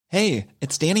Hey,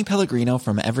 it's Danny Pellegrino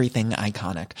from Everything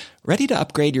Iconic. Ready to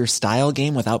upgrade your style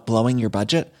game without blowing your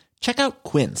budget? Check out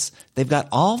Quince. They've got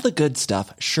all the good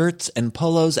stuff, shirts and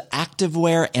polos,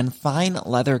 activewear, and fine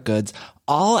leather goods,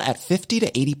 all at 50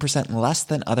 to 80% less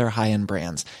than other high-end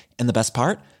brands. And the best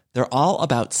part? They're all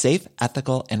about safe,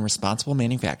 ethical, and responsible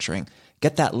manufacturing.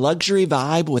 Get that luxury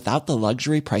vibe without the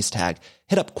luxury price tag.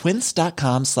 Hit up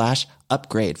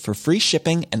quince.com/upgrade for free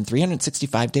shipping and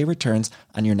 365-day returns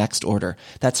on your next order.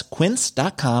 That's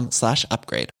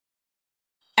quince.com/upgrade.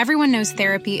 Everyone knows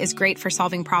therapy is great for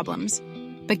solving problems,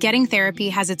 but getting therapy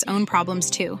has its own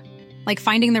problems too, like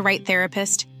finding the right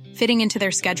therapist, fitting into their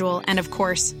schedule, and of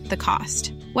course, the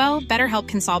cost. Well, BetterHelp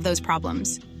can solve those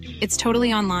problems. It's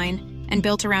totally online and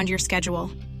built around your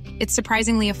schedule. It's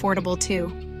surprisingly affordable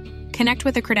too. Connect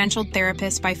with a credentialed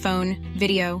therapist by phone,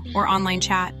 video, or online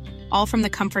chat, all from the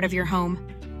comfort of your home.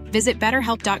 Visit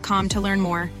BetterHelp.com to learn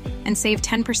more and save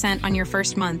 10% on your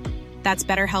first month. That's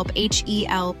BetterHelp,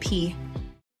 H-E-L-P.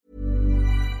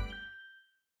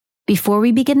 Before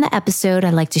we begin the episode,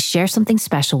 I'd like to share something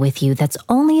special with you that's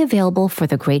only available for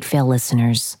The Great Fail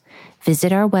listeners.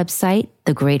 Visit our website,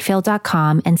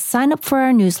 thegreatfail.com, and sign up for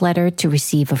our newsletter to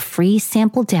receive a free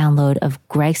sample download of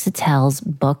Greg Satell's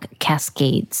book,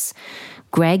 Cascades.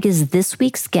 Greg is this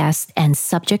week's guest and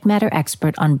subject matter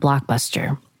expert on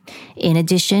Blockbuster. In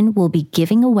addition, we'll be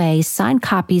giving away signed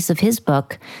copies of his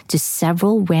book to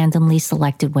several randomly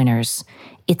selected winners.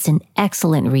 It's an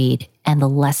excellent read, and the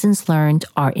lessons learned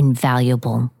are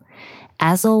invaluable.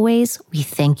 As always, we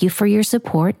thank you for your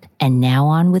support, and now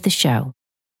on with the show.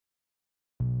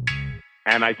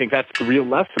 And I think that's the real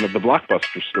lesson of the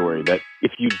Blockbuster story, that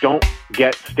if you don't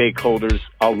get stakeholders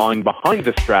aligned behind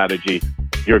the strategy,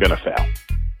 you're going to fail.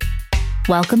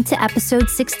 Welcome to episode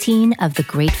 16 of The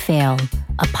Great Fail,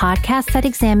 a podcast that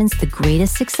examines the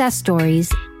greatest success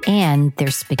stories and their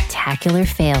spectacular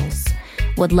fails.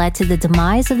 What led to the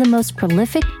demise of the most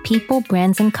prolific people,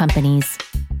 brands, and companies.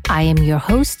 I am your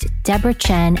host, Deborah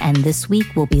Chen, and this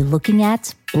week we'll be looking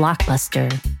at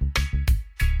Blockbuster.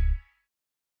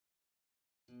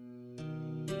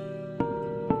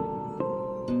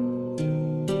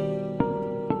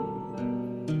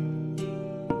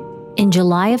 In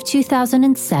July of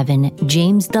 2007,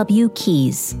 James W.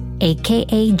 Keyes,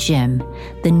 aka Jim,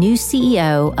 the new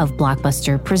CEO of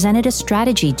Blockbuster, presented a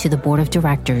strategy to the board of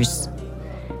directors.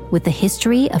 With a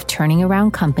history of turning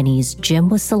around companies, Jim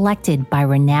was selected by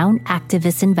renowned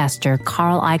activist investor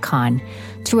Carl Icahn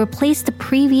to replace the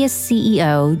previous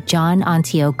CEO, John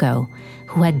Antioco,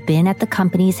 who had been at the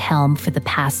company's helm for the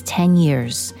past 10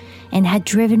 years and had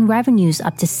driven revenues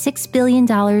up to $6 billion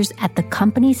at the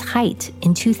company's height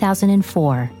in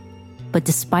 2004. But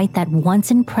despite that once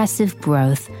impressive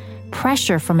growth,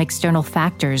 pressure from external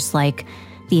factors like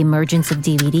the emergence of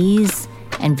DVDs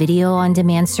and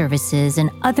video-on-demand services and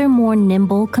other more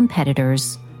nimble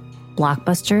competitors,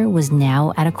 Blockbuster was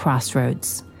now at a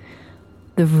crossroads.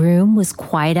 The room was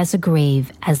quiet as a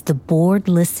grave as the board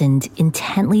listened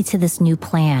intently to this new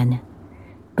plan.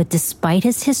 But despite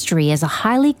his history as a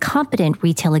highly competent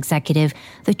retail executive,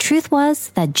 the truth was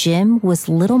that Jim was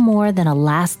little more than a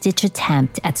last-ditch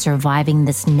attempt at surviving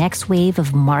this next wave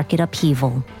of market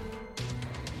upheaval.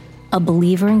 A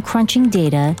believer in crunching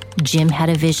data, Jim had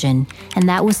a vision, and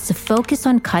that was to focus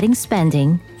on cutting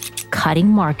spending, cutting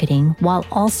marketing, while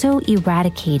also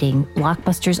eradicating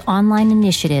Blockbuster's online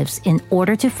initiatives in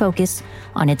order to focus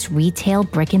on its retail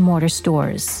brick-and-mortar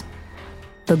stores.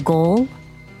 The goal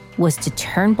was to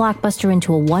turn Blockbuster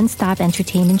into a one-stop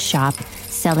entertainment shop,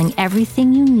 selling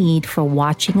everything you need for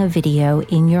watching a video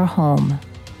in your home.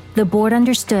 The board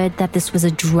understood that this was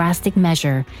a drastic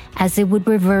measure, as it would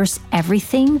reverse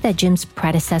everything that Jim's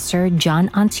predecessor, John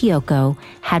Antioco,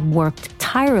 had worked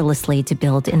tirelessly to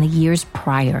build in the years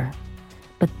prior.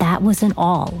 But that wasn't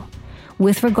all.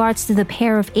 With regards to the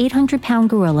pair of 800-pound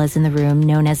gorillas in the room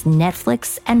known as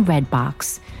Netflix and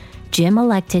Redbox, Jim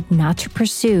elected not to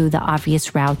pursue the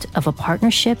obvious route of a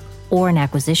partnership or an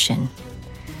acquisition.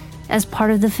 As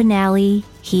part of the finale,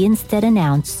 he instead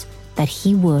announced that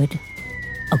he would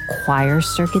acquire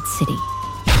Circuit City.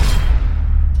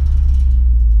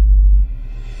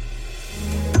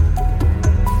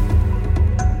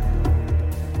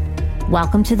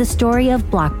 Welcome to the story of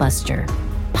Blockbuster,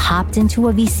 popped into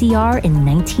a VCR in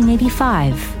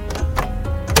 1985,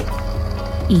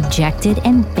 ejected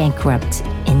and bankrupt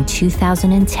in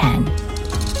 2010.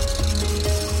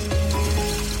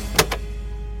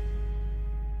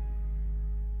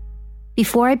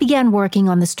 Before I began working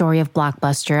on the story of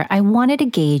Blockbuster, I wanted to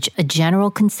gauge a general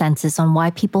consensus on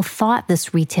why people thought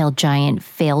this retail giant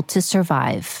failed to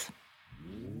survive.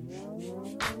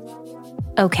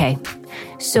 Okay,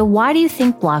 So why do you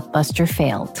think Blockbuster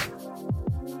failed?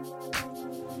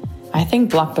 I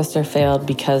think Blockbuster failed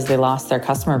because they lost their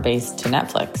customer base to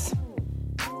Netflix.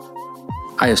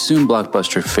 I assume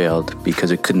Blockbuster failed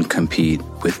because it couldn't compete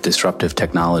with disruptive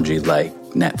technology like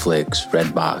Netflix,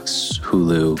 Redbox,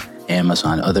 Hulu,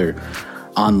 Amazon, other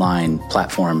online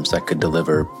platforms that could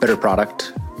deliver better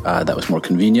product that was more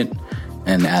convenient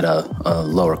and at a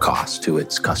lower cost to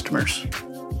its customers.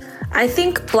 I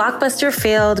think Blockbuster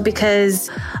failed because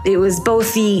it was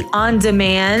both the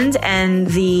on-demand and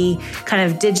the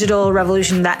kind of digital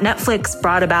revolution that Netflix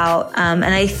brought about. And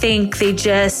I think they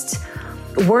just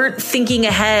weren't thinking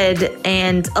ahead.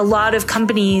 And a lot of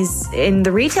companies in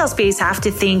the retail space have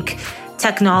to think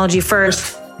technology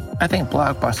first. I think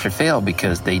Blockbuster failed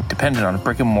because they depended on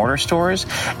brick and mortar stores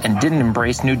and didn't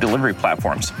embrace new delivery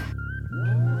platforms.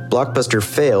 Blockbuster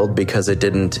failed because it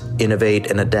didn't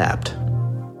innovate and adapt.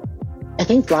 I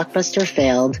think Blockbuster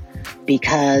failed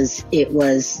because it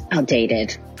was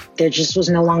outdated. There just was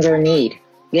no longer a need.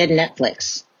 We had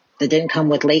Netflix that didn't come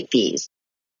with late fees.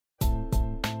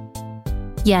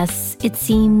 Yes, it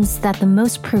seems that the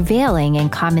most prevailing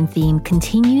and common theme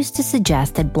continues to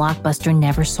suggest that Blockbuster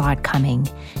never saw it coming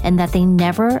and that they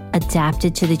never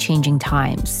adapted to the changing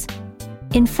times.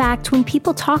 In fact, when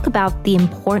people talk about the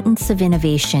importance of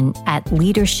innovation at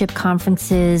leadership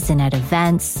conferences and at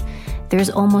events, there's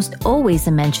almost always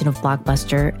a mention of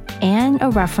Blockbuster and a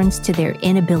reference to their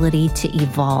inability to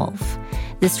evolve.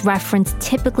 This reference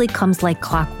typically comes like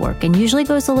clockwork and usually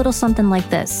goes a little something like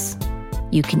this.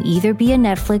 You can either be a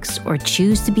Netflix or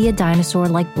choose to be a dinosaur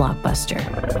like Blockbuster.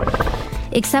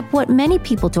 Except what many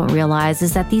people don't realize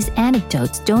is that these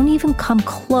anecdotes don't even come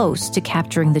close to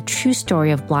capturing the true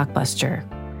story of Blockbuster.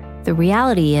 The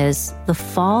reality is, the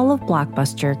fall of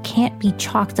Blockbuster can't be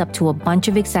chalked up to a bunch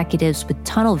of executives with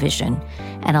tunnel vision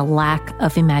and a lack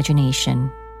of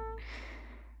imagination.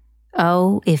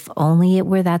 Oh, if only it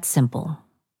were that simple.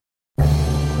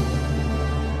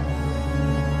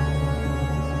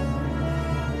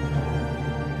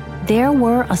 There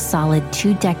were a solid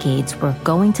 2 decades where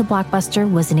going to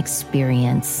Blockbuster was an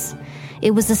experience.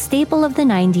 It was a staple of the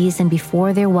 90s, and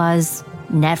before there was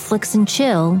Netflix and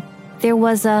chill, there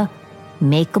was a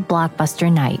make a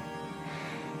Blockbuster night.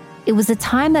 It was a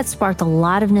time that sparked a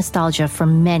lot of nostalgia for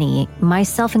many,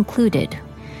 myself included.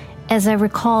 As I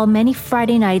recall, many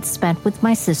Friday nights spent with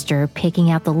my sister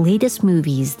picking out the latest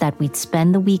movies that we'd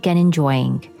spend the weekend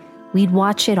enjoying. We'd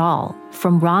watch it all,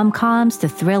 from rom-coms to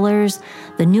thrillers,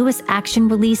 the newest action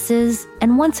releases,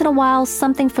 and once in a while,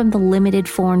 something from the limited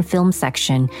foreign film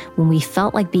section when we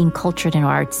felt like being cultured and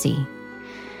artsy.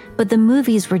 But the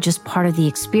movies were just part of the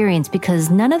experience because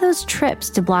none of those trips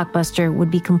to Blockbuster would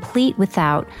be complete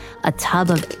without a tub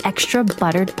of extra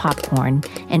buttered popcorn,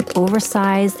 an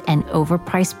oversized and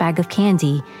overpriced bag of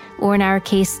candy, or in our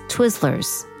case,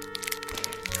 Twizzlers.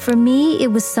 For me,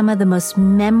 it was some of the most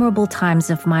memorable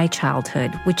times of my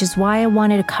childhood, which is why I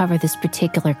wanted to cover this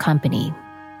particular company.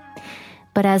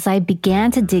 But as I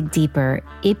began to dig deeper,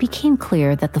 it became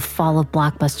clear that the fall of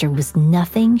Blockbuster was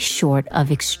nothing short of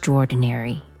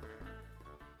extraordinary.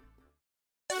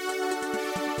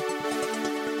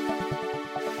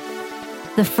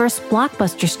 The first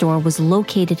Blockbuster store was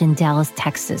located in Dallas,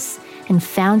 Texas, and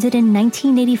founded in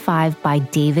 1985 by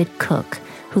David Cook,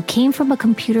 who came from a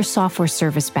computer software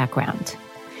service background.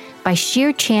 By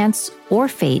sheer chance or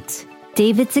fate,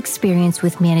 David's experience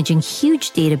with managing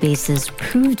huge databases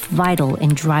proved vital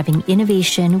in driving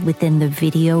innovation within the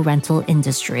video rental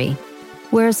industry.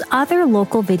 Whereas other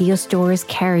local video stores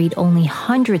carried only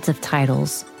hundreds of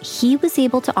titles, he was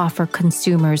able to offer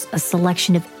consumers a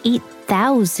selection of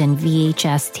 8,000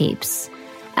 VHS tapes.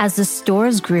 As the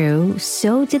stores grew,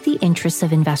 so did the interests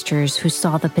of investors who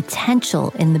saw the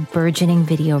potential in the burgeoning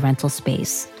video rental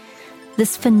space.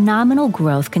 This phenomenal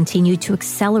growth continued to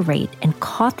accelerate and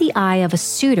caught the eye of a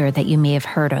suitor that you may have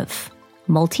heard of,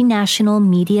 multinational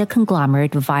media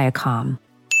conglomerate Viacom.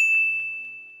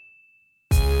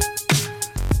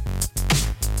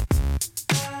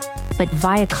 But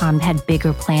Viacom had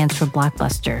bigger plans for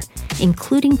Blockbuster,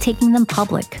 including taking them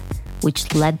public,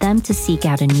 which led them to seek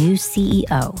out a new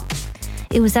CEO.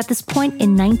 It was at this point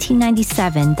in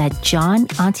 1997 that John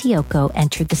Antioco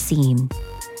entered the scene.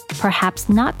 Perhaps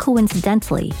not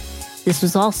coincidentally, this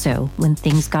was also when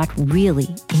things got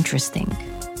really interesting.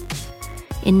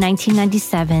 In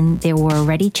 1997, there were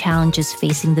already challenges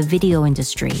facing the video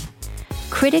industry.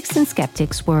 Critics and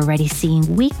skeptics were already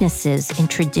seeing weaknesses in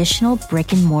traditional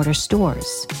brick-and-mortar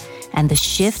stores, and the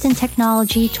shift in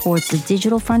technology towards the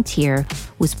digital frontier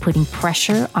was putting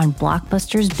pressure on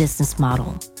Blockbuster's business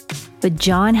model. But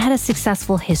John had a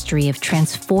successful history of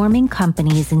transforming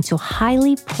companies into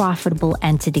highly profitable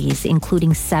entities,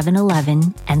 including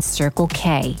 7-Eleven and Circle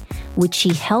K, which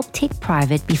he helped take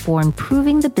private before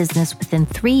improving the business within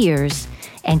 3 years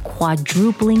and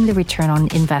quadrupling the return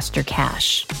on investor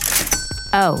cash.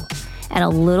 Oh, and a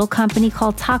little company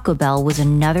called Taco Bell was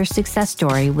another success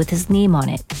story with his name on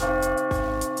it.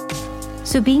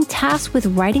 So being tasked with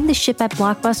righting the ship at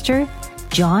Blockbuster,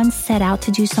 John set out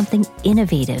to do something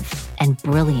innovative and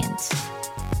brilliant.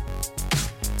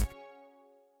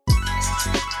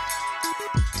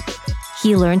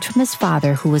 He learned from his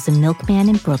father, who was a milkman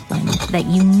in Brooklyn, that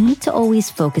you need to always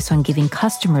focus on giving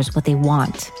customers what they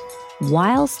want,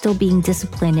 while still being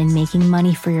disciplined and making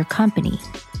money for your company.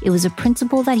 It was a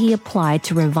principle that he applied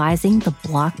to revising the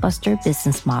Blockbuster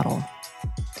business model.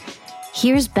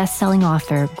 Here's best-selling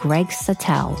author Greg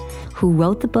Suttel, who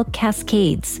wrote the book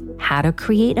Cascades: How to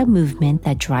Create a Movement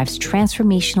That Drives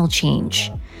Transformational Change.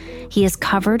 He has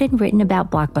covered and written about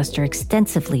Blockbuster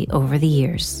extensively over the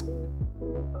years.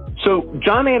 So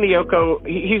John Antioco,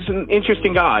 he's an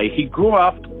interesting guy. He grew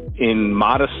up in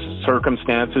modest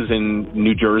circumstances in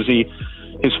New Jersey.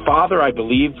 His father, I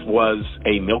believe, was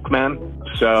a milkman.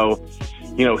 So,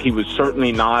 you know, he was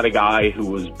certainly not a guy who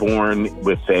was born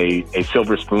with a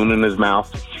silver spoon in his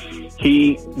mouth.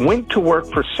 He went to work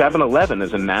for 7-Eleven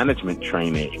as a management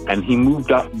trainee, and he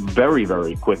moved up very,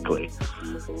 very quickly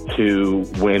to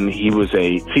when he was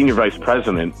a senior vice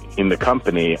president in the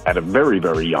company at a very,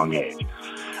 very young age.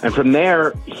 And from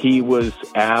there, he was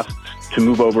asked to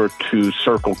move over to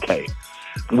Circle K,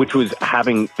 which was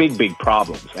having big, big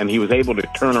problems. And he was able to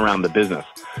turn around the business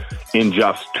in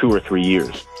just 2 or 3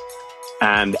 years.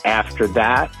 And after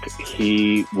that,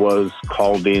 he was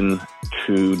called in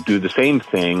to do the same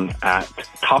thing at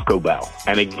Taco Bell.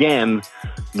 And again,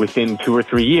 within 2 or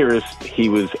 3 years, he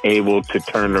was able to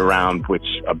turn around, which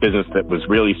a business that was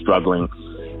really struggling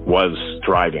was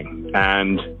thriving.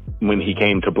 And when he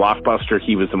came to Blockbuster,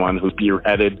 he was the one who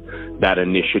spearheaded that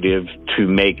initiative to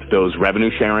make those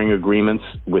revenue sharing agreements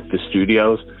with the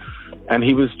studios. And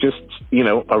he was just, you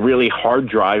know, a really hard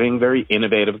driving, very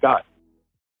innovative guy.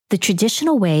 The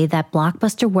traditional way that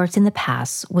Blockbuster worked in the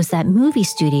past was that movie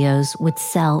studios would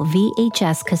sell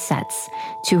VHS cassettes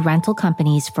to rental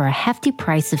companies for a hefty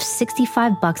price of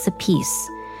 $65 a piece,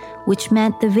 which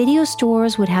meant the video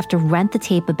stores would have to rent the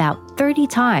tape about 30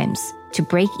 times to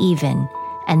break even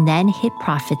and then hit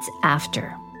profits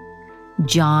after.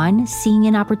 John, seeing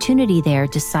an opportunity there,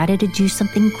 decided to do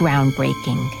something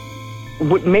groundbreaking.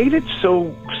 What made it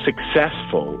so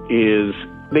successful is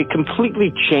they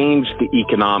completely changed the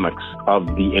economics of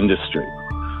the industry.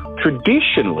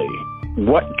 Traditionally,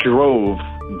 what drove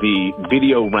the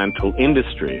video rental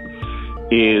industry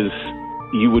is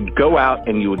you would go out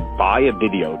and you would buy a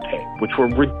videotape, which were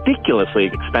ridiculously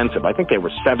expensive. I think they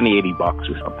were $70, $80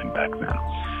 or something back then.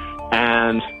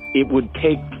 And it would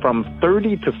take from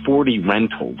 30 to 40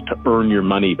 rentals to earn your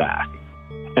money back.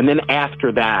 And then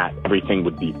after that, everything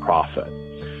would be profit.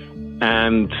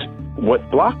 And what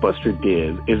Blockbuster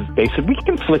did is they said, we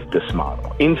can flip this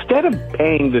model. Instead of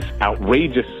paying this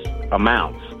outrageous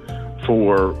amounts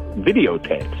for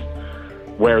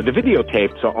videotapes, where the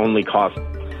videotapes only cost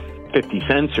 50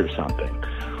 cents or something,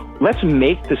 let's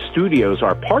make the studios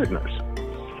our partners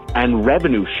and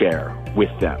revenue share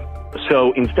with them.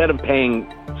 So instead of paying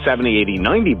 $70, $80,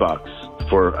 $90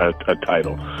 for a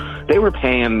title, they were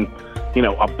paying, you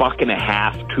know,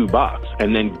 $1.50, $2,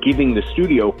 and then giving the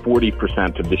studio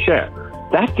 40% of the share.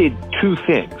 That did two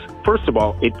things. First of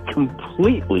all, it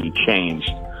completely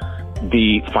changed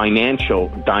the financial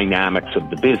dynamics of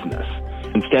the business.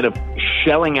 Instead of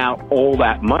shelling out all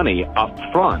that money up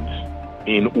front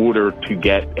in order to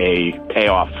get a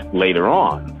payoff later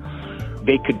on,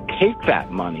 they could take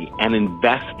that money and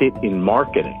invest it in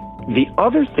marketing. The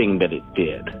other thing that it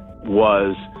did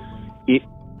was it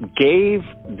gave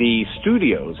the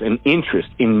studios an interest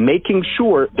in making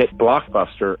sure that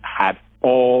Blockbuster had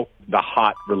all the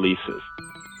hot releases.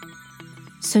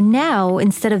 So now,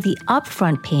 instead of the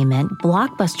upfront payment,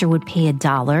 Blockbuster would pay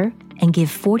 $1 and give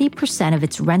 40% of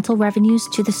its rental revenues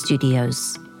to the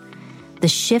studios. The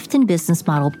shift in business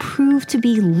model proved to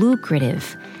be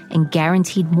lucrative and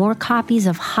guaranteed more copies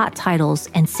of hot titles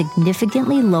and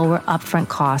significantly lower upfront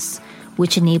costs,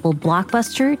 which enabled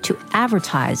Blockbuster to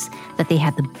advertise that they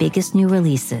had the biggest new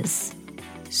releases.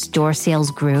 Store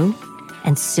sales grew,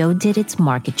 and so did its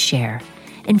market share.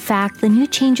 In fact, the new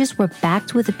changes were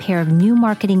backed with a pair of new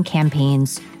marketing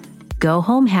campaigns, Go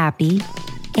Home Happy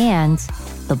and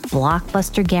the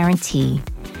Blockbuster Guarantee,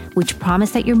 which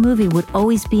promised that your movie would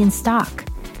always be in stock.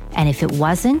 And if it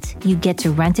wasn't, you get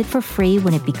to rent it for free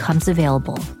when it becomes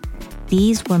available.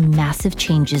 These were massive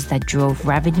changes that drove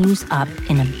revenues up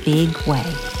in a big way.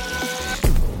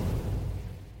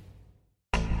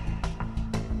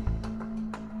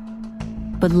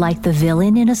 But like the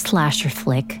villain in a slasher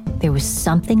flick, there was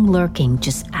something lurking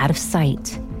just out of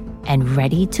sight and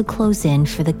ready to close in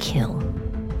for the kill.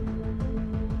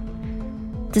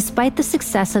 Despite the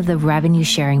success of the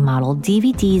revenue-sharing model,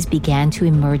 DVDs began to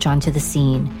emerge onto the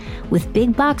scene, with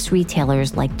big box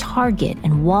retailers like Target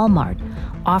and Walmart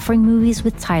offering movies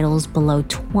with titles below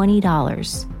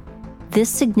 $20. This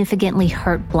significantly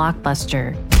hurt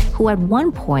Blockbuster, who at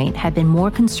one point had been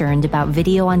more concerned about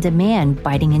video on demand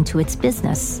biting into its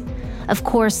business. Of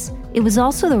course, it was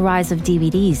also the rise of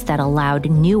DVDs that allowed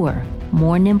newer,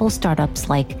 more nimble startups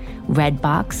like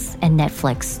Redbox and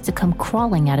Netflix to come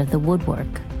crawling out of the woodwork.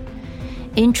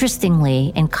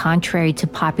 Interestingly, and contrary to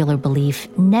popular belief,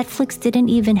 Netflix didn't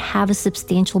even have a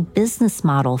substantial business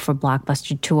model for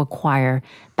Blockbuster to acquire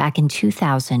back in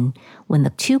 2000 when the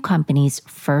two companies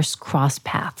first crossed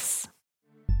paths.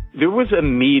 There was a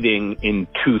meeting in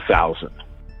 2000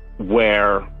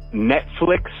 where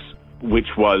Netflix,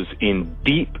 which was in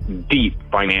deep, deep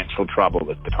financial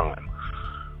trouble at the time,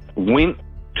 went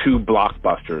to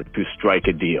Blockbuster to strike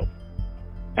a deal.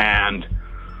 And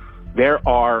there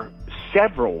are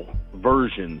several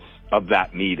versions of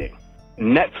that meeting.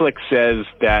 Netflix says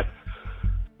that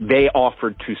they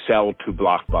offered to sell to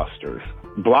Blockbuster.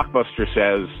 Blockbuster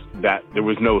says that there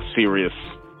was no serious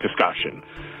discussion.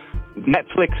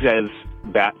 Netflix says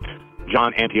that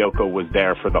John Antioco was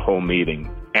there for the whole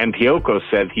meeting. Antioco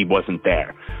said he wasn't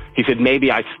there. He said, maybe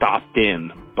I stopped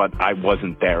in, but I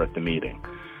wasn't there at the meeting.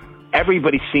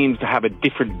 Everybody seems to have a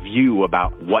different view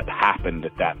about what happened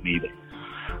at that meeting.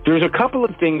 There's a couple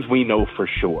of things we know for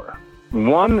sure.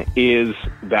 One is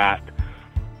that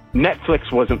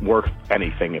Netflix wasn't worth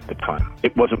anything at the time.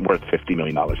 It wasn't worth $50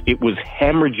 million. It was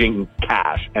hemorrhaging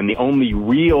cash, and the only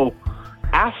real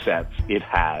assets it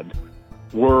had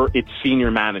were its senior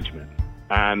management.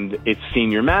 And its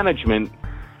senior management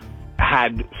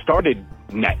had started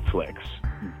Netflix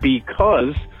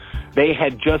because they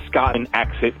had just gotten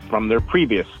exit from their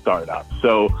previous startup.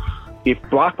 So if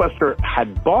Blockbuster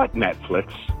had bought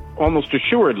Netflix, almost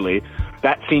assuredly,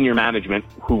 that senior management,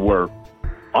 who were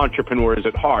entrepreneurs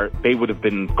at heart, they would have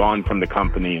been gone from the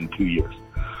company in 2 years.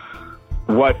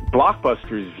 What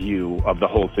Blockbuster's view of the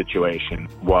whole situation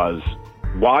was,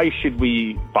 why should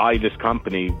we buy this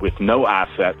company with no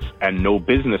assets and no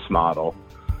business model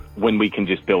when we can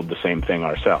just build the same thing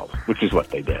ourselves, which is what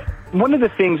they did. One of the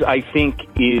things I think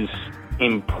is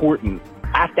important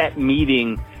at that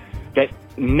meeting, that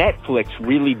Netflix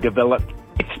really developed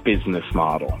its business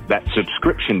model, that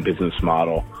subscription business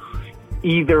model,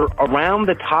 either around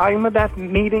the time of that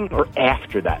meeting or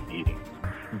after that meeting.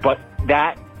 But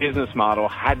that business model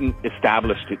hadn't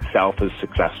established itself as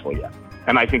successful yet.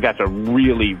 And I think that's a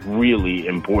really, really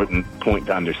important point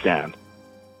to understand.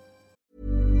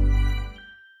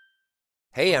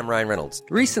 Hey, I'm Ryan Reynolds.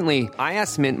 Recently, I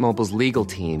asked Mint Mobile's legal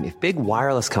team if big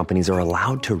wireless companies are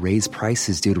allowed to raise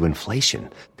prices due to inflation.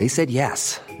 They said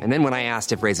yes. And then when I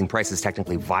asked if raising prices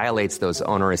technically violates those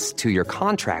onerous 2-year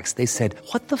contracts, they said,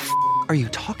 what the f*** are you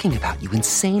talking about, you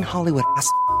insane Hollywood ass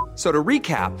f- So to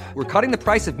recap, we're cutting the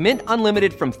price of Mint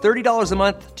Unlimited from $30 a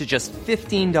month to just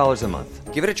 $15 a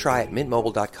month. Give it a try at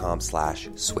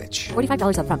mintmobile.com/switch.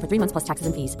 $45 up front for 3 months plus taxes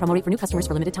and fees. Promo rate for new customers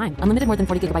for limited time. Unlimited more than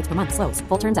 40 gigabytes per month. Slows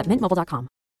full terms at mintmobile.com.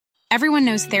 Everyone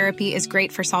knows therapy is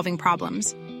great for solving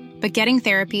problems, but getting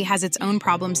therapy has its own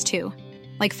problems too,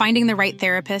 like finding the right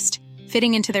therapist,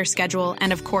 fitting into their schedule,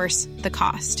 and of course, the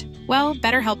cost. Well,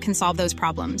 BetterHelp can solve those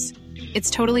problems. It's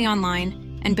totally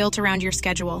online and built around your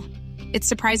schedule. It's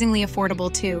surprisingly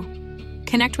affordable too.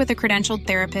 Connect with a credentialed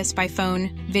therapist by phone,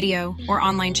 video, or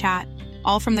online chat,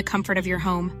 all from the comfort of your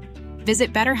home.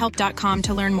 Visit BetterHelp.com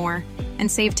to learn more and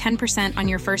save 10% on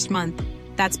your first month.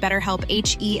 That's BetterHelp,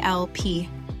 H-E-L-P.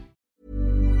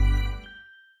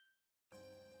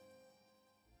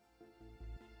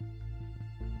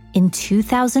 In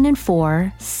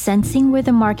 2004, sensing where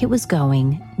the market was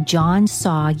going, John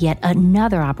saw yet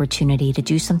another opportunity to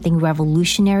do something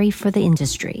revolutionary for the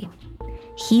industry.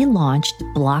 He launched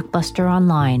Blockbuster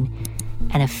Online,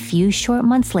 and a few short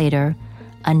months later,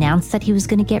 announced that he was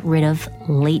going to get rid of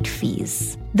late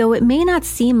fees. Though it may not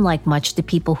seem like much to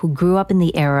people who grew up in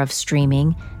the era of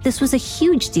streaming, this was a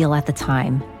huge deal at the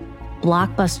time.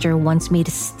 Blockbuster once made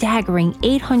a staggering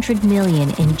 $800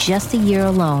 million in just a year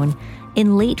alone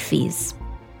in late fees.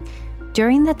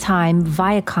 During that time,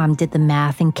 Viacom did the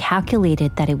math and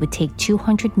calculated that it would take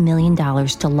 $200 million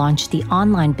to launch the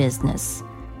online business,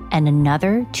 and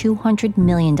another $200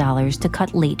 million to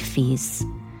cut late fees.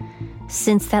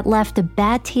 Since that left a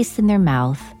bad taste in their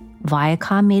mouth,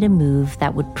 Viacom made a move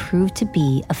that would prove to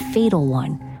be a fatal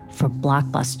one for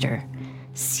Blockbuster,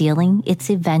 sealing its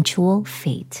eventual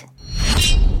fate.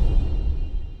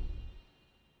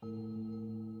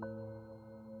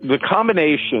 The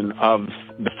combination of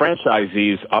the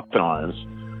franchisees up in arms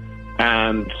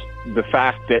and the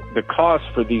fact that the cost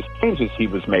for these changes he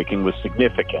was making was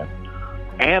significant,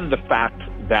 and the fact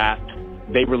that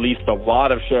they released a lot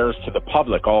of shares to the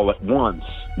public all at once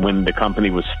when the company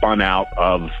was spun out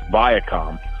of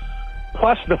Viacom,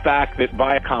 plus the fact that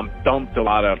Viacom dumped a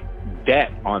lot of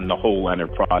debt on the whole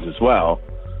enterprise as well,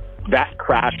 that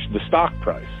crashed the stock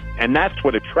price. And that's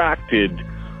what attracted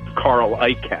Carl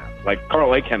Icahn. Like, Carl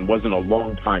Icahn wasn't a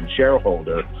long-time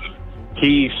shareholder.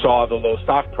 He saw the low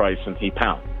stock price and he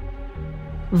pounced.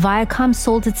 Viacom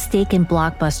sold its stake in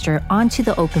Blockbuster onto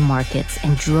the open markets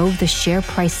and drove the share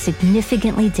price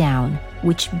significantly down,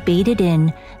 which baited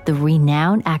in the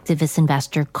renowned activist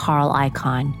investor Carl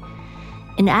Icahn.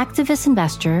 An activist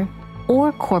investor,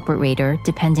 or corporate raider,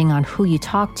 depending on who you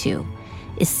talk to,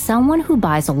 is someone who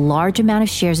buys a large amount of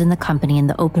shares in the company in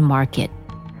the open market,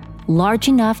 large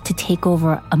enough to take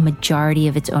over a majority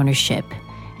of its ownership,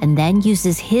 and then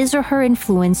uses his or her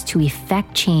influence to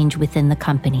effect change within the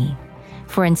company.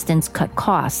 For instance, cut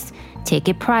costs, take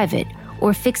it private,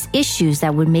 or fix issues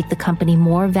that would make the company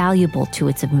more valuable to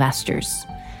its investors.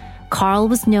 Carl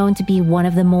was known to be one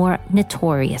of the more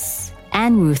notorious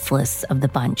and ruthless of the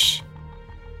bunch.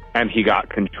 And he got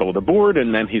control of the board,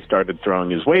 and then he started throwing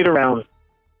his weight around.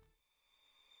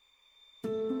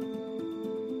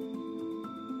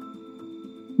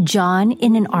 John,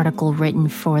 in an article written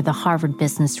for the Harvard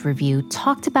Business Review,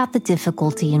 talked about the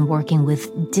difficulty in working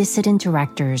with dissident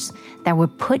directors that were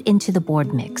put into the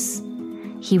board mix.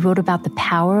 He wrote about the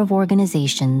power of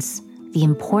organizations, the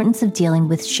importance of dealing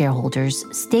with shareholders,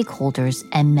 stakeholders,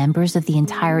 and members of the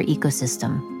entire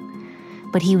ecosystem.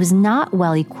 But he was not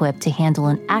well equipped to handle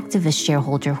an activist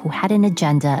shareholder who had an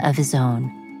agenda of his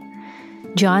own.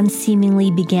 John seemingly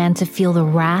began to feel the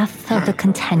wrath of the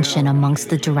contention amongst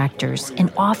the directors and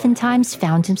oftentimes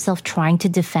found himself trying to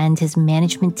defend his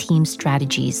management team's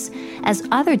strategies as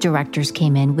other directors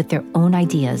came in with their own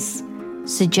ideas.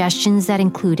 Suggestions that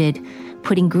included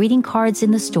putting greeting cards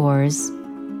in the stores,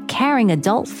 carrying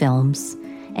adult films,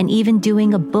 and even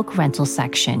doing a book rental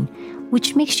section,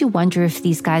 which makes you wonder if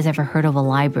these guys ever heard of a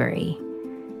library.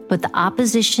 But the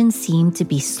opposition seemed to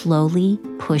be slowly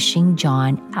pushing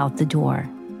John out the door.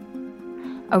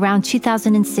 Around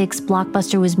 2006,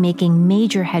 Blockbuster was making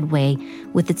major headway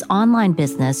with its online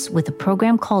business with a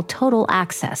program called Total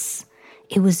Access.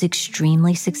 It was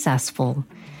extremely successful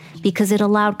because it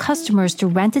allowed customers to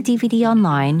rent a DVD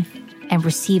online and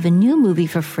receive a new movie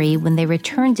for free when they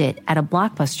returned it at a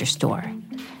Blockbuster store.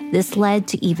 This led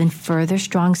to even further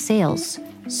strong sales.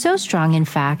 So strong, in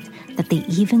fact, that they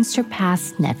even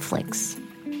surpassed Netflix.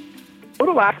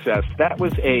 Total Access, that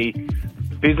was a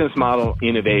business model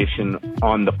innovation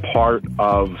on the part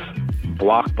of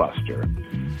Blockbuster.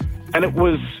 And it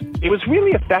was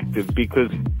really effective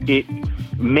because it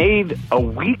made a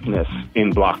weakness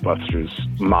in Blockbuster's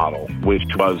model, which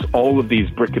was all of these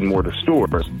brick and mortar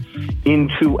stores,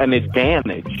 into an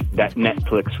advantage that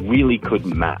Netflix really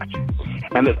couldn't match.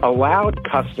 And it allowed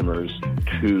customers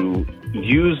to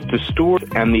use the store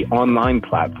and the online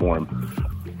platform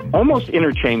almost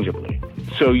interchangeably.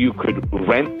 So you could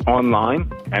rent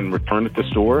online and return at the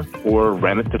store, or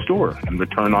rent at the store and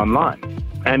return online.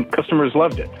 And customers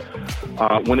loved it.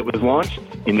 When it was launched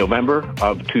in November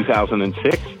of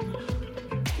 2006,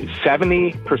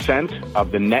 70%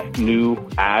 of the net new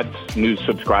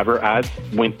subscriber ads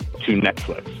went to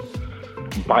Netflix.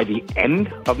 By the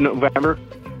end of November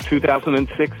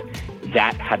 2006,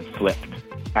 that had flipped,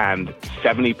 and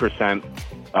 70%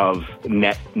 of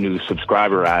net new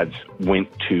subscriber ads went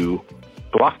to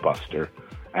Blockbuster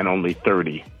and only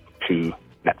 30% to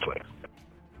Netflix.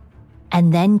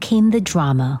 And then came the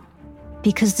drama.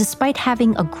 Because despite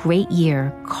having a great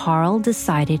year, Carl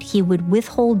decided he would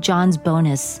withhold John's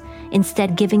bonus,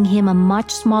 instead giving him a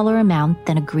much smaller amount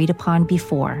than agreed upon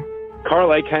before. Carl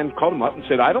Icahn called him up and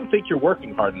said, "I don't think you're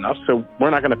working hard enough, so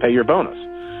we're not going to pay your bonus."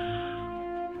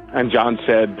 And John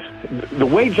said, the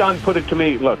way John put it to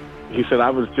me, look, he said, I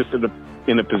was just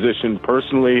in a position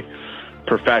personally,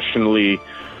 professionally,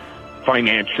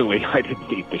 financially, I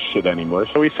didn't need this shit anymore.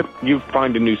 So he said, you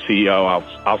find a new CEO,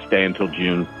 I'll stay until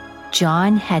June.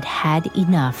 John had had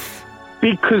enough.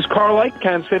 Because Carl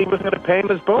Icahn said he was going to pay him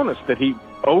his bonus that he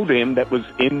owed him that was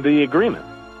in the agreement.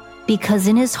 Because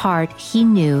in his heart, he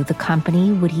knew the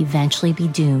company would eventually be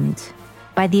doomed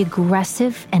by the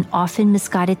aggressive and often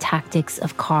misguided tactics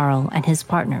of Carl and his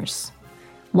partners.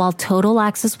 While Total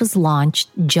Access was launched,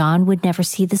 John would never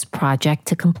see this project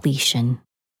to completion.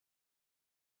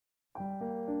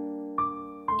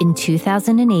 In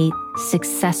 2008,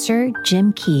 successor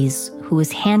Jim Keyes, who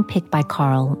was handpicked by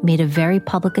Carl, made a very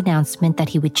public announcement that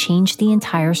he would change the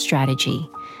entire strategy,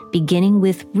 beginning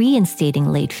with reinstating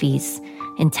late fees,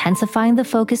 intensifying the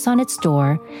focus on its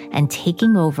store, and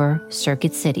taking over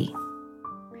Circuit City.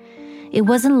 It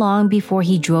wasn't long before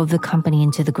he drove the company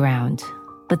into the ground.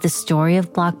 But the story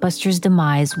of Blockbuster's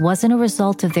demise wasn't a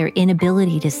result of their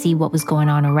inability to see what was going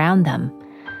on around them,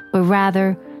 but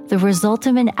rather the result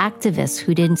of an activist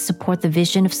who didn't support the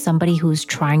vision of somebody who was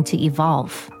trying to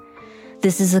evolve.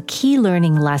 This is a key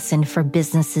learning lesson for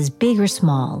businesses big or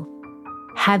small.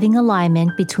 Having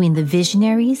alignment between the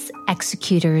visionaries,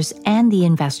 executors, and the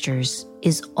investors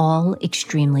is all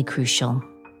extremely crucial.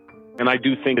 And I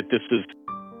do think that this is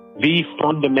the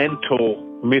fundamental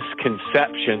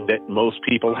misconception that most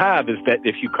people have, is that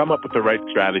if you come up with the right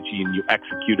strategy and you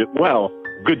execute it well,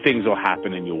 good things will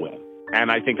happen and you'll win.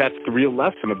 And I think that's the real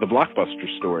lesson of the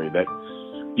Blockbuster story, that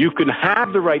you can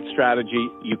have the right strategy,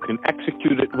 you can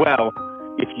execute it well.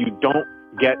 If you don't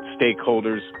get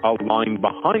stakeholders aligned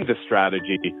behind the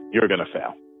strategy, you're going to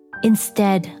fail.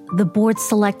 Instead, the board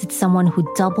selected someone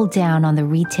who doubled down on the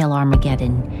retail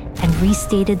Armageddon and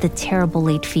restated the terrible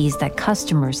late fees that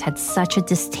customers had such a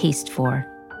distaste for.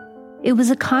 It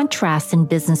was a contrast in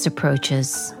business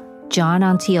approaches. John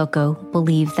Antioco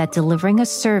believed that delivering a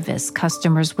service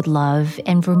customers would love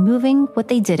and removing what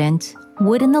they didn't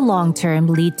would in the long term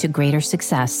lead to greater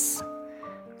success.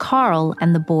 Carl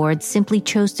and the board simply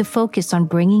chose to focus on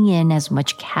bringing in as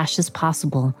much cash as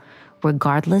possible,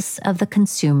 regardless of the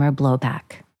consumer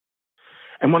blowback.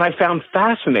 And what I found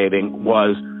fascinating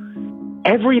was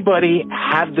everybody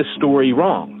had the story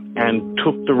wrong and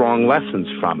took the wrong lessons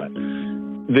from it.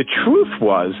 The truth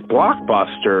was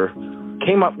Blockbuster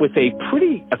came up with a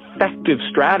pretty effective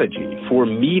strategy for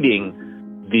meeting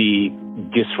the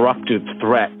disruptive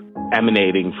threat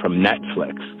emanating from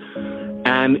Netflix.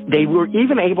 And they were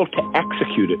even able to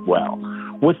execute it well.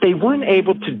 What they weren't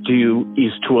able to do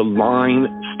is to align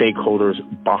stakeholders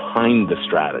behind the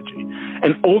strategy.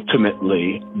 And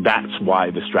ultimately, that's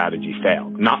why the strategy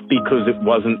failed. Not because it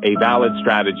wasn't a valid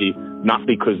strategy, not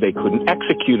because they couldn't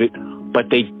execute it, but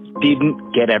they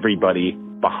didn't get everybody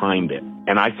behind it.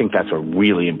 And I think that's a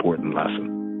really important lesson.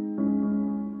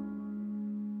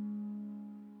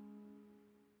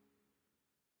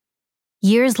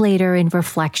 Years later, in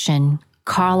reflection,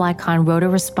 Carl Icahn wrote a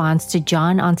response to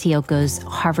John Antioco's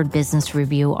Harvard Business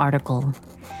Review article.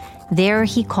 There,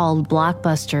 he called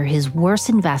Blockbuster his worst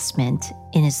investment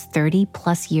in his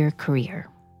 30-plus year career.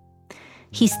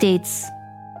 He states,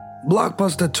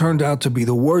 Blockbuster turned out to be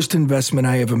the worst investment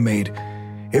I ever made.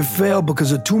 It failed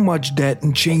because of too much debt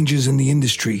and changes in the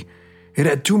industry. It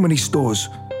had too many stores.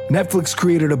 Netflix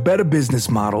created a better business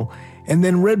model, and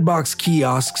then Redbox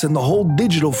kiosks and the whole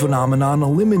digital phenomenon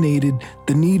eliminated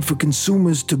the need for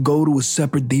consumers to go to a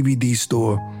separate DVD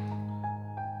store.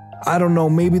 I don't know,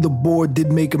 maybe the board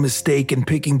did make a mistake in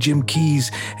picking Jim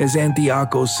Keyes as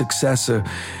Antioco's successor.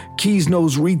 Keyes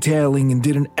knows retailing and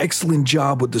did an excellent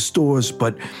job with the stores,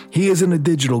 but he isn't a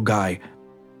digital guy.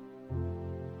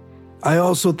 I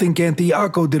also think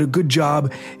Antioco did a good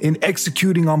job in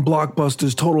executing on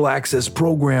Blockbuster's Total Access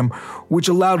program, which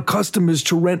allowed customers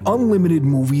to rent unlimited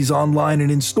movies online and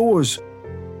in stores.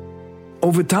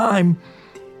 Over time,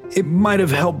 it might have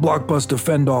helped Blockbuster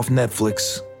fend off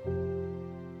Netflix.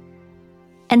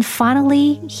 And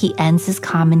finally, he ends his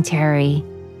commentary,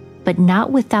 but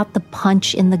not without the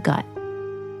punch in the gut.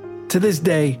 To this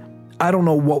day, I don't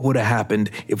know what would have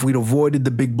happened if we'd avoided the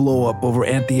big blow-up over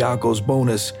Antioco's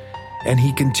bonus and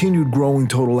he continued growing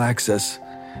Total Access.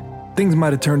 Things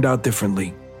might have turned out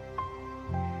differently.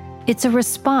 It's a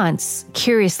response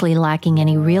curiously lacking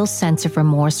any real sense of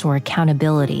remorse or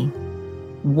accountability,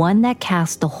 one that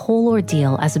casts the whole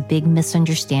ordeal as a big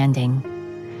misunderstanding.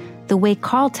 The way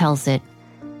Carl tells it,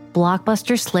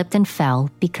 Blockbuster slipped and fell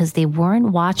because they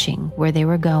weren't watching where they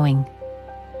were going.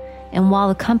 And while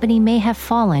the company may have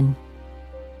fallen,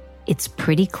 it's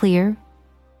pretty clear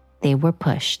they were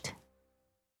pushed.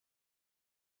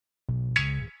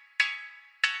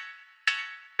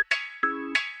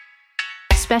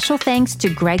 Special thanks to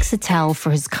Greg Sattel for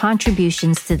his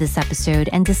contributions to this episode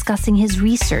and discussing his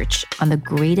research on the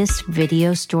greatest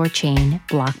video store chain,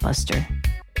 Blockbuster.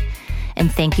 And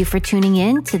thank you for tuning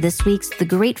in to this week's The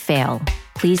Great Fail.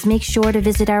 Please make sure to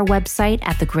visit our website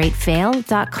at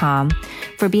thegreatfail.com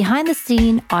for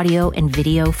behind-the-scene audio and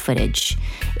video footage.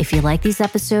 If you like these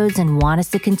episodes and want us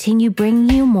to continue bringing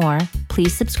you more,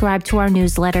 please subscribe to our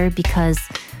newsletter because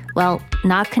Well,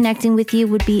 not connecting with you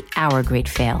would be our great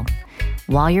fail.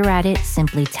 While you're at it,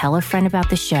 simply tell a friend about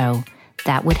the show.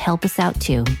 That would help us out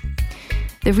too.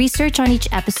 The research on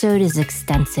each episode is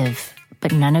extensive,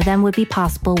 but none of them would be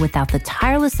possible without the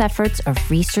tireless efforts of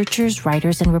researchers,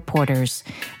 writers, and reporters.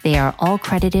 They are all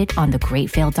credited on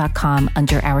thegreatfail.com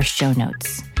under our show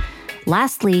notes.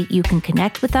 Lastly, you can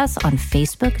connect with us on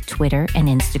Facebook, Twitter, and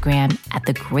Instagram at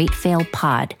The Great Fail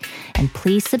Pod. And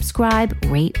please subscribe,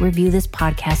 rate, review this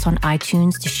podcast on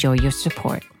iTunes to show your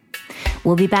support.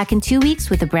 We'll be back in 2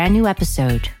 weeks with a brand new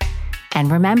episode.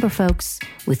 And remember, folks,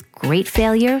 with great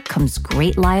failure comes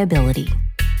great liability.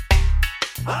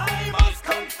 I must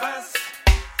confess,